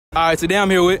Alright, today I'm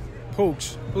here with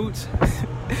Pooch. Pooch.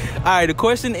 Alright, the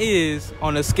question is,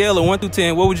 on a scale of 1 through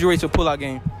 10, what would you rate your pullout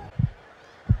game?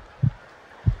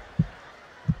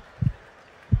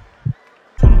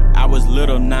 I was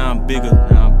little, now I'm bigger.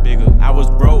 I was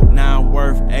broke, now I'm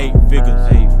worth 8 figures.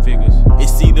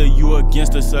 It's either you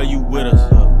against us or you with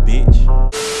us, bitch.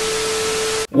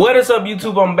 What is up,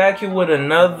 YouTube? I'm back here with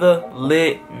another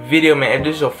lit video, man. If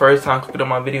this is your first time clicking on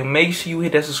my video, make sure you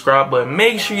hit that subscribe button.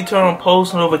 Make sure you turn on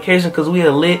post notifications because we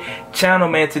a lit channel,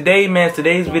 man.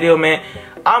 Today's video, man,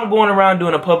 I'm going around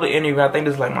doing a public interview. I think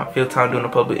this is like my 5th time doing a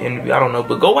public interview. I don't know,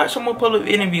 but go watch some more public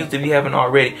interviews if you haven't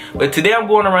already. But today I'm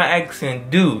going around asking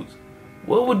dudes,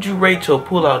 what would you rate your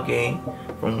pullout game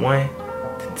from 1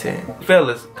 to 10?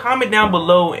 Fellas, comment down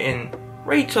below and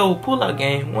rate your pullout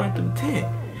game 1 through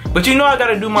 10. But you know I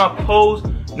gotta do my post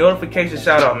notification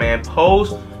shout out, man.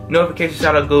 Post notification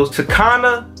shout out goes to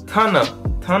Tana.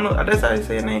 That's how you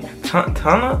say your name?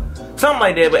 Tana? Something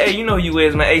like that. But hey, you know who you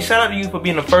is, man. Hey, shout out to you for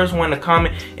being the first one to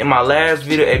comment in my last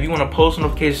video. If you want a post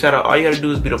notification shout out, all you gotta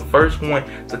do is be the first one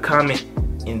to comment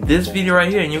in this video right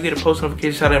here, and you'll get a post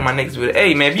notification shout out in my next video.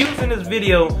 Hey man, if you was in this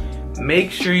video, make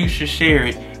sure you should share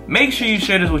it. Make sure you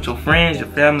share this with your friends, your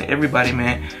family, everybody,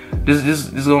 man.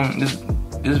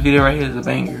 This video right here is a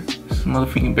banger. It's a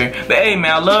motherfucking banger. But hey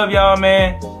man, I love y'all,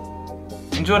 man.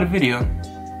 Enjoy the video.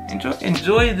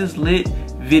 Enjoy this lit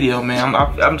video, man.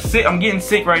 I'm sick. I'm getting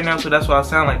sick right now, so that's why I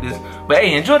sound like this. But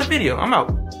hey, enjoy the video. I'm out.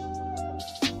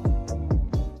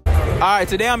 Alright,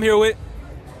 today I'm here with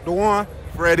The one,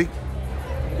 Freddie.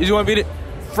 You just want to beat it?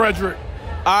 Frederick.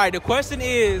 Alright, the question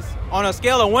is, on a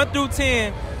scale of 1 through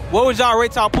 10, what would y'all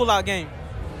rate y'all pullout game?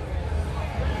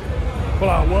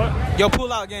 Pullout what? Your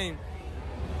pullout game.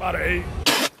 About an 8.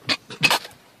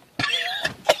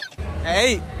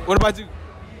 Hey, 8. What about you?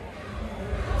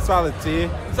 Solid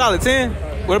 10. Solid 10.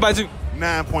 What about you?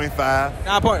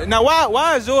 9.5. 9. Now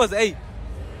why is yours 8?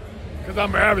 Because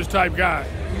I'm an average type guy.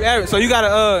 You average. So you got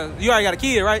you already got a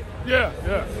kid, right? Yeah.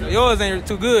 So yours ain't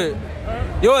too good.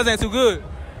 Yours ain't too good.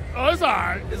 Oh, it's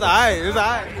alright. It's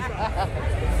alright.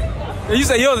 You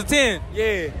say yours is 10.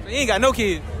 Yeah. So you ain't got no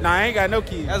kids. Nah, I ain't got no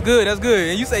kids. That's good.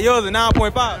 And you say yours is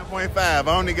 9.5. 9.5.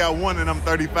 I only got one and I'm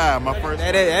 35. My first.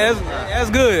 That's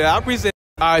good. I appreciate it.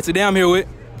 Alright, today I'm here with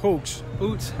Pooch.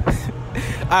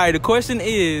 Alright, the question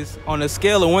is, on a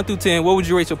scale of 1 through 10, what would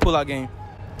you rate your pullout game?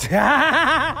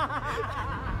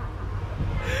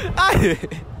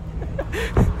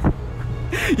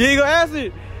 You ain't gonna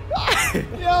answer?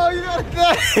 Yo, you gotta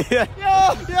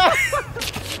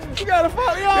you gotta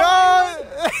follow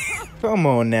yo. Come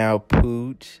on now,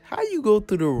 Pooch. How you go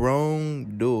through the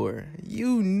wrong door?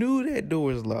 You knew that door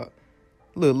was locked.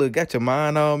 Look, got your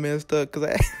mind all messed up, cause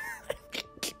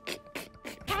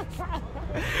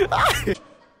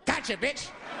Gotcha, bitch.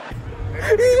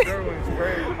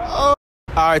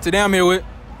 Alright, today I'm here with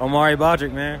Omari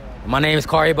Bodrick, man. My name is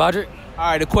Kari Bodrick.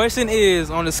 Alright, the question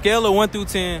is, on a scale of 1 through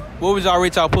 10, what would y'all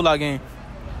rate y'all pullout game?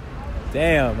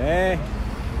 Damn, man.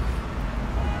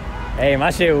 Hey,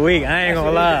 my shit weak. I ain't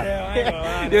gonna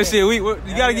lie. Your shit weak.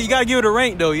 You gotta give it a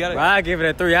rank though. I give it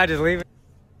a 3. I just leave it.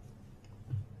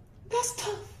 That's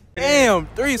tough. Damn,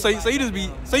 3. So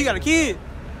you got a kid?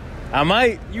 I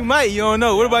might. You might. You don't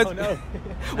know. What about you?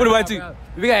 What about you?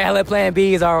 We got hella plan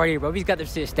B's already, bro. We just got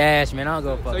this shit stashed, man. I don't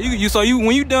go fuck. So you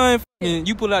when you done,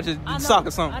 you pull out your sock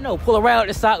or something. I know. Pull her right out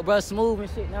the sock, bro. Smooth and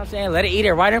shit. You know what I'm saying? Let her eat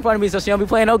it right in front of me so she don't be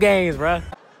playing no games, bro.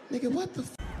 Nigga, what the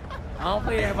I don't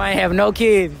play that if I ain't have no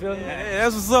kids. You feel me? Yeah,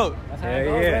 that's what's up. That's how it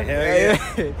goes,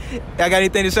 Hell yeah. I got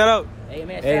anything to shout out? Hey,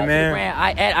 man. Shout out to the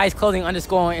brand. At @iceclothing_ on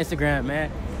Instagram,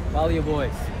 man. Follow your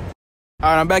boys.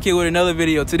 Alright, I'm back here with another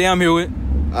video. Today I'm here with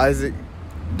Isaac.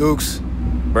 Dukes.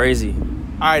 Brazy.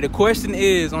 Alright, the question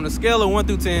is, on a scale of 1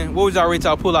 through 10, what would y'all rate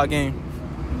y'all pullout game?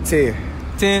 10.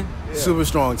 10? Yeah. Super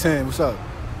strong. 10. What's up?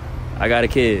 I got a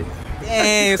kid.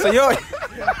 Dang, so yours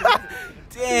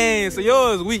so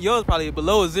yours weak. Yours probably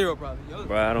below a 0 probably.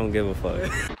 Bro, I don't give a fuck.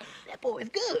 That boy is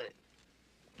good.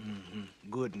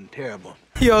 Good and terrible.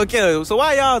 Yo, okay, so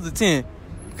why y'all's a 10?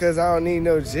 Because I don't need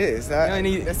no jits.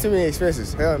 That's too many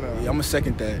expenses. Hell no. Yeah, I'm a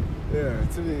second that. Yeah,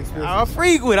 too many expenses. I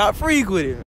freak with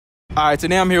it. Alright,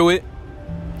 today I'm here with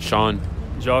Sean,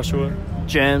 Joshua,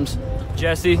 James,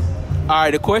 Jesse.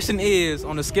 Alright, the question is,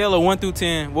 on a scale of 1 through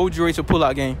 10, what would you rate your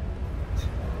pullout game?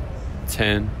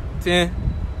 10, 10?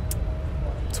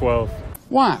 12.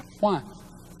 Why?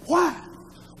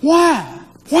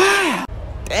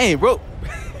 Dang, bro.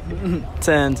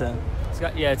 10.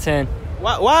 Yeah, 10.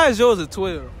 Why is yours a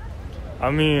 12?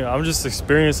 I mean, I'm just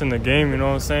experiencing the game, you know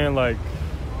what I'm saying? Like,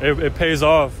 it pays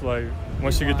off, like,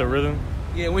 once you get the rhythm.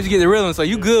 Yeah, once you get the rhythm, so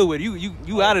you good with it.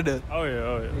 You out of the. Oh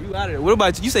yeah. You out of it. What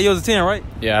about you? You say yours is 10, right?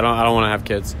 Yeah, I don't want to have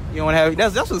kids. You don't want to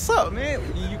have. That's what's up, man.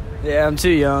 Yeah, I'm too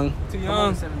young. Too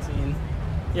young. 17.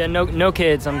 Yeah, no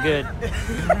kids. I'm good.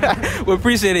 We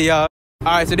appreciate it, y'all.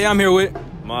 All right, today I'm here with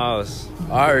Miles.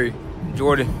 Ari.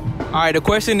 Jordan. All right, the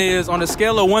question is, on a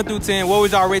scale of 1 through 10, what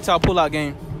would y'all rate y'all pullout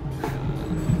game?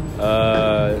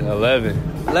 11.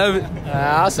 11.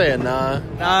 I'll say a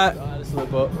 9. 9.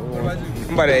 Slip up.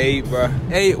 I'm about an 8, bro.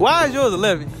 8. Why is yours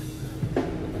 11?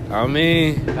 I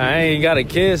mean, I ain't got a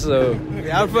kid, so.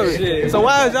 Yeah, so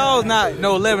why is y'all's not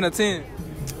 11 or 10?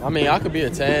 I mean, I could be a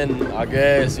 10, I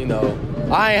guess, you know.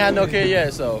 I ain't had no kid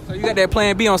yet, so. So you got that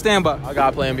plan B on standby? I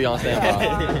got plan B on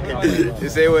standby.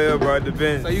 Just say what, bro. It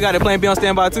depends. So you got that plan B on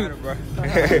standby too?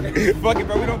 Fuck it,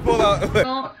 bro. We don't pull out.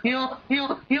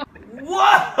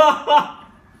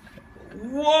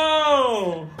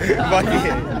 Whoa! Fuck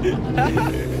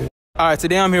it. All right,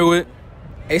 today I'm here with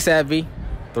ASAP V.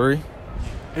 3.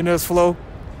 In this flow.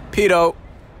 Pedo. All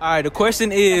right, the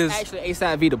question is. Actually,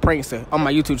 ASAP V the prankster on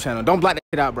my YouTube channel. Don't block that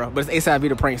shit out, bro. But it's ASAP V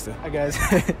the prankster. I guess.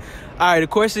 All right, the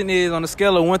question is, on a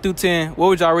scale of 1 through 10, what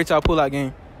would y'all rate y'all pullout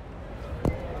game?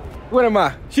 What am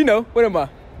I? You know, what am I?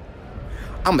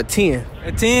 I'm a 10.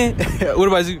 A 10? What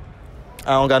about you?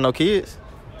 I don't got no kids.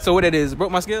 So what that is?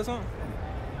 Broke my scale or something?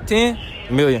 10?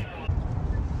 Million.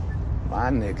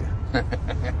 My nigga.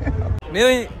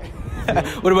 Million?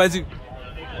 What about you?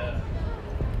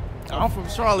 I'm from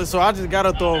Charlotte, so I just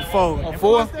gotta throw a 4. A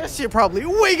 4? That shit probably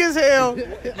weak as hell.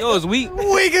 Yo, it's weak.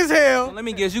 Weak as hell. Let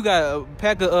me guess, you got a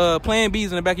pack of Plan Bs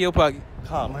in the back of your pocket.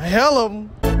 Hell of them.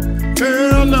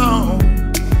 Girl, no.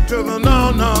 To the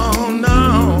no.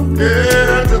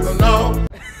 Yeah, to the no.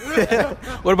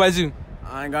 What about you?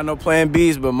 I ain't got no plan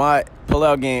Bs, but my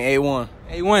pullout game A1.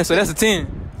 A1, so that's a 10.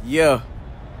 Yeah,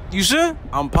 You sure?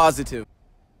 I'm positive.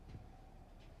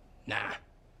 Nah.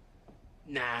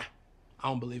 I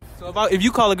don't believe it. So if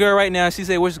you call a girl right now and she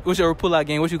say, what's your pullout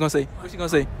game, what you gonna say? What you gonna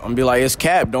say? I'm gonna be like, it's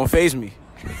cap, don't phase me.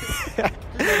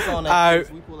 On that Alright.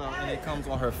 face, we pull out and it comes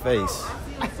on her face.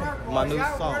 My new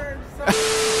song.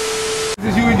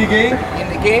 This is you in the gang? In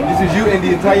the gang? This is you in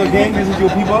the entire gang? This is your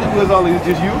people? Who is all of this?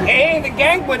 Just you? It ain't the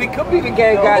gang, but it could be the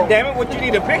gang, goddammit. What, you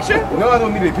need a picture? No, I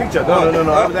don't need a picture. No.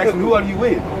 I was asking, who are you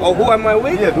with? Oh, who am I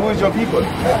with? Yeah, who is your people?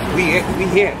 We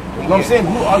here. No, I'm saying,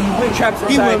 who are you with? Trap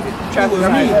Society. Trap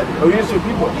Society. Oh, here's your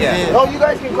people? Yeah. Oh, you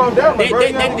guys can calm down, my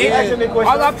brother. They asking me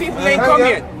questions. All our people ain't come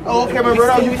yet. Oh, okay, my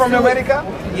brother. Are you from America?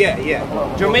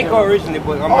 Yeah. Jamaica originally,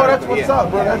 but I'm Oh, that's what's up,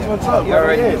 bro. That's what's up. You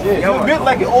already Yeah. know. You built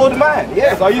like an old man.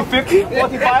 Yes. Are you 50?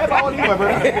 45? How old are you, my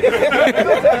brother? You look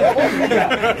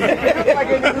like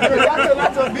a nigga.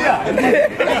 That's a beer.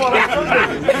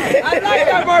 I like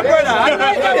that, my brother.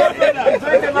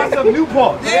 Drinking lots of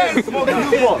Newport. Yes. Smoking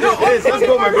Newport. Yes, let's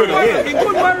go, my brother. Yes. Have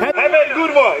a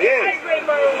good one. Yes.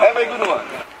 Have a good one.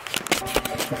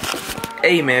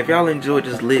 Hey man, if y'all enjoyed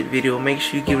this lit video, make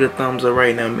sure you give it a thumbs up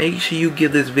right now. Make sure you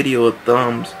give this video a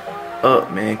thumbs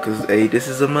up, man, cause hey, this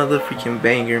is a mother freaking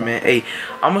banger, man. Hey,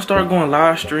 I'm gonna start going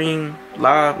live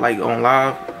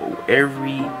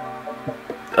every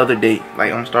other day.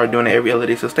 Like, I'm gonna start doing it every other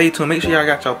day, so stay tuned. Make sure y'all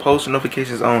got y'all post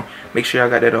notifications on. Make sure y'all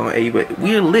got that on. Hey, but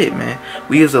we're lit, man.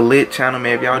 We is a lit channel,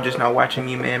 man. If y'all just not watching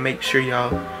me, man, make sure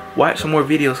y'all watch some more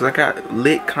videos, cause I got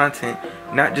lit content.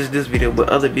 Not just this video, but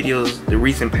other videos the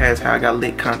recent past, how I got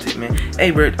lit content, man.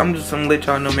 Hey, bro, I'm just gonna let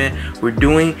y'all know, man, we're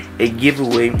doing a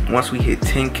giveaway once we hit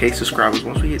 10K subscribers.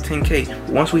 Once we hit 10K,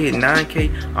 once we hit 9K,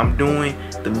 I'm doing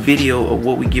the video of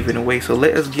what we giving away. So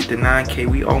let us get to 9K.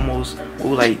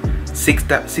 We're like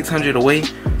 600 away.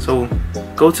 So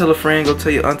go tell a friend, go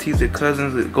tell your aunties, your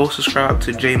cousins, go subscribe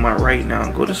to Jmonttt right now.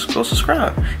 Go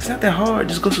subscribe. It's not that hard.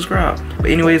 Just go subscribe. But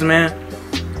anyways, man,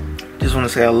 just want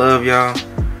to say I love y'all.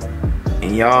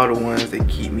 And y'all the ones that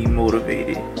keep me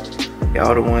motivated.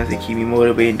 Y'all the ones that keep me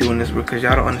motivated doing this, because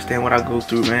y'all don't understand what I go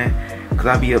through, man. Because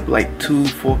I be up like 2,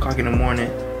 4 o'clock in the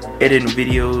morning editing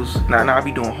videos. Now I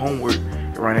be doing homework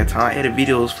around that time. I edit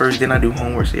videos first, then I do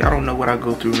homework. So y'all don't know what I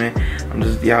go through, man.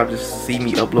 Y'all just see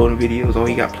me uploading videos. Oh,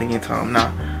 he got plenty of time.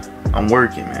 Nah, I'm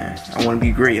working, man. I want to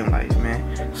be great in life,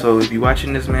 man. So if you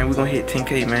watching this, man, we're going to hit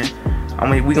 10K, man.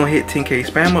 We're going to hit 10K.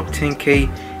 Spam up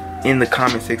 10K in the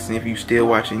comment section if you still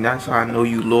watching. That's how I know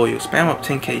you loyal. Spam up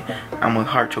 10K. I'm gonna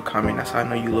heart your comment. That's how I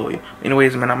know you loyal.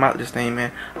 Anyways, man, I'm out this thing,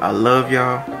 man. I love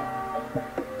y'all.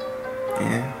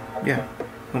 And yeah,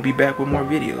 we'll be back with more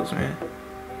videos, man.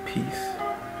 Peace.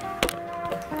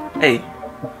 Hey,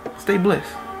 stay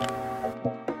blessed.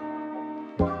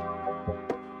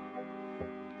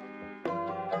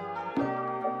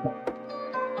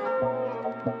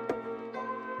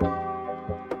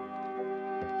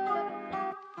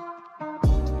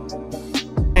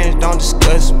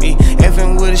 discuss me.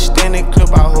 Effing with a standing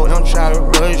clip, I hope don't try to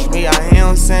rush me. I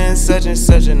am saying such and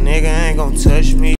such a nigga ain't gon' touch me.